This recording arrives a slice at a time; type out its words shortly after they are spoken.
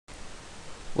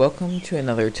Welcome to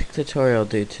another tutorial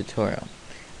tutorial.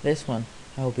 This one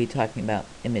I will be talking about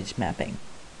image mapping.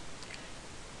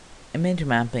 Image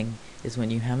mapping is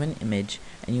when you have an image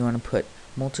and you want to put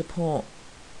multiple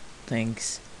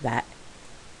things that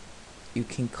you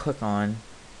can click on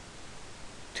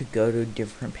to go to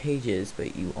different pages,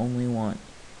 but you only want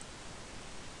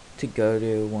to go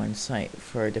to one site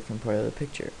for a different part of the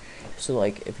picture. So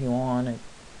like if you want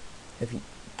to,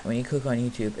 when you click on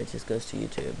YouTube, it just goes to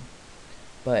YouTube.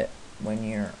 But when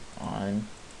you're on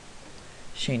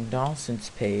Shane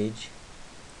Dawson's page,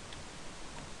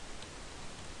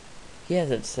 he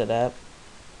has it set up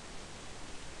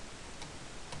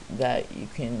that you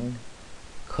can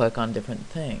click on different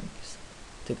things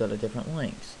to go to different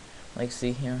links. Like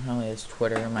see here how he has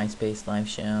Twitter, MySpace, Live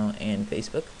Show, and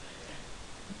Facebook.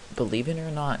 Believe it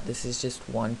or not, this is just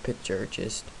one picture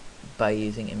just by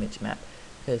using image map.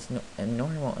 Because a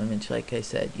normal image, like I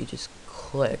said, you just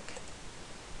click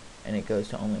and it goes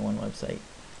to only one website.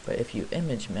 But if you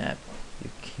image map,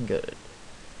 you can go to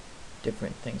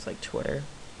different things like Twitter,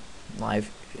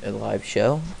 live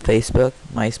show, Facebook,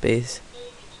 MySpace,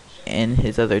 and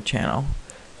his other channel.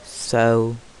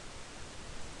 So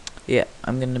yeah,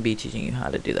 I'm going to be teaching you how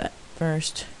to do that.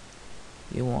 First,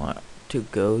 you want to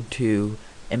go to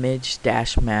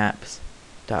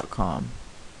image-maps.com,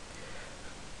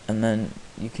 and then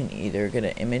you can either get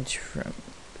an image from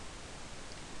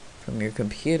your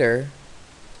computer,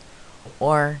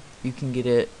 or you can get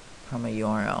it from a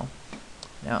URL.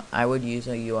 Now, I would use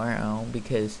a URL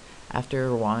because after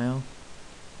a while,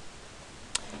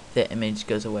 the image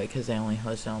goes away because they only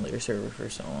host it on their server for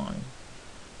so long.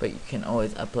 But you can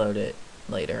always upload it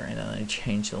later and then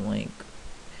change the link.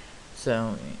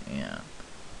 So, yeah.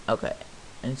 Okay.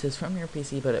 And it says from your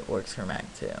PC, but it works for Mac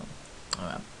too.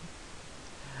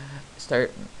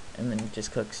 Start, and then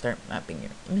just click Start Mapping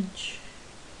Your Image.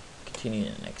 Continue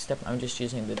to the next step. I'm just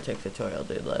using the tutorial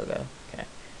dude logo. Okay.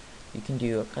 You can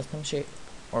do a custom shape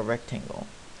or rectangle.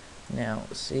 Now,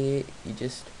 see, you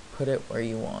just put it where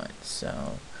you want.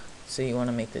 So, say you want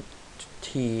to make the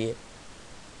T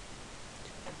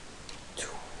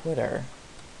Twitter.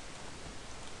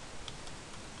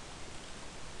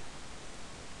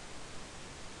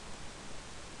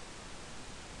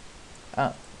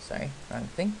 Oh, sorry, wrong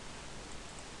thing.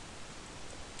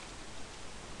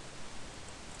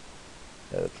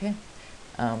 Okay.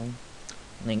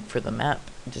 Link for the map.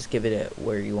 Just give it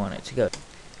where you want it to go.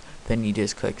 Then you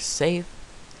just click save.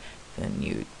 Then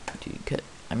you do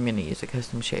I'm gonna use a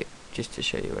custom shape just to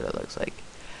show you what it looks like.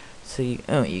 So you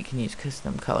can use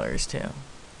custom colors too.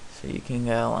 So you can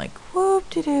go like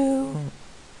whoop-de-doo.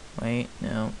 Wait,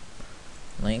 no.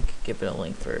 Link, give it a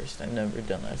link first. I've never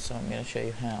done this, so I'm gonna show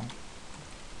you how.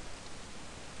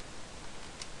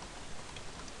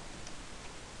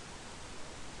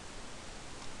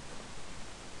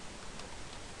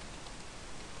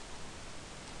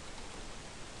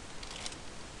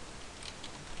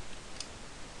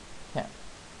 Okay.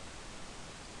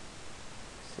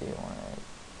 So you want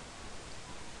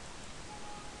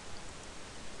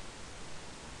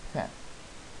to. Okay.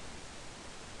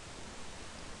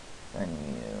 Then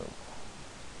you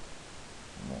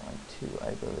want to,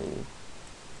 I believe,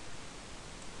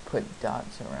 put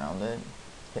dots around it.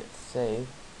 Hit save.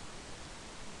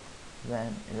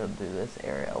 Then it'll do this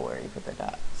area where you put the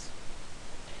dots.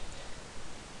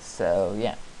 So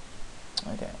yeah.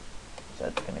 Okay. So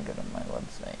that's gonna go to my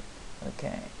website.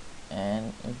 Okay.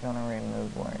 And you're gonna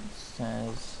remove where it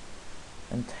says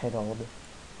entitled.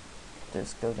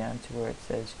 Just go down to where it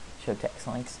says show text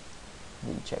links.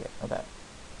 Then you check it. Okay.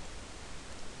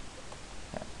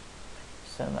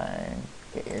 So then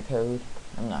get your code.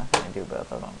 I'm not gonna do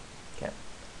both of them. Okay.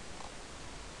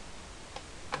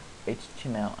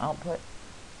 HTML output.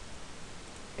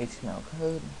 HTML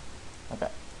code.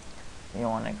 Okay. You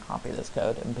want to copy this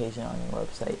code and paste it on your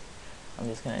website. I'm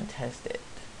just going to test it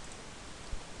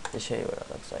to show you what it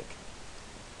looks like.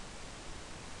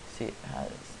 See, it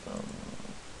has some.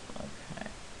 Okay.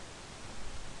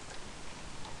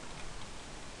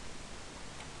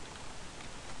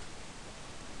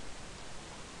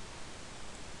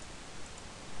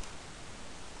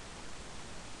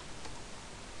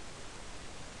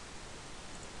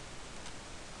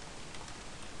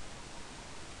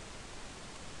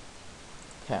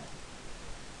 Okay.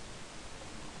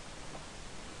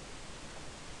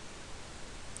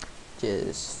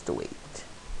 Just wait.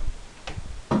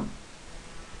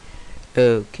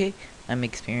 Okay, I'm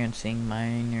experiencing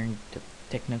minor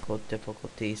technical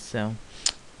difficulties, so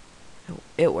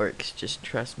it works, just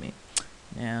trust me.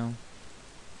 Now,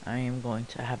 I am going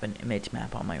to have an image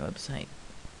map on my website.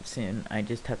 soon. I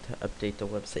just have to update the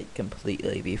website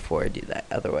completely before I do that.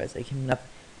 Otherwise, I can have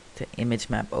to image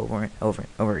map over and over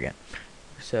and over again.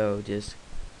 So just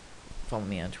follow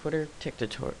me on Twitter,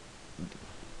 TikTok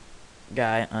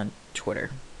guy on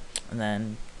Twitter, and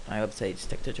then my website's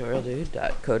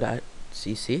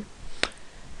techtutorialdude.co.cc.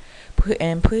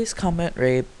 And please comment,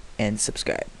 rate, and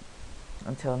subscribe.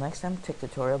 Until next time,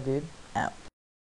 TikTutorial Dude.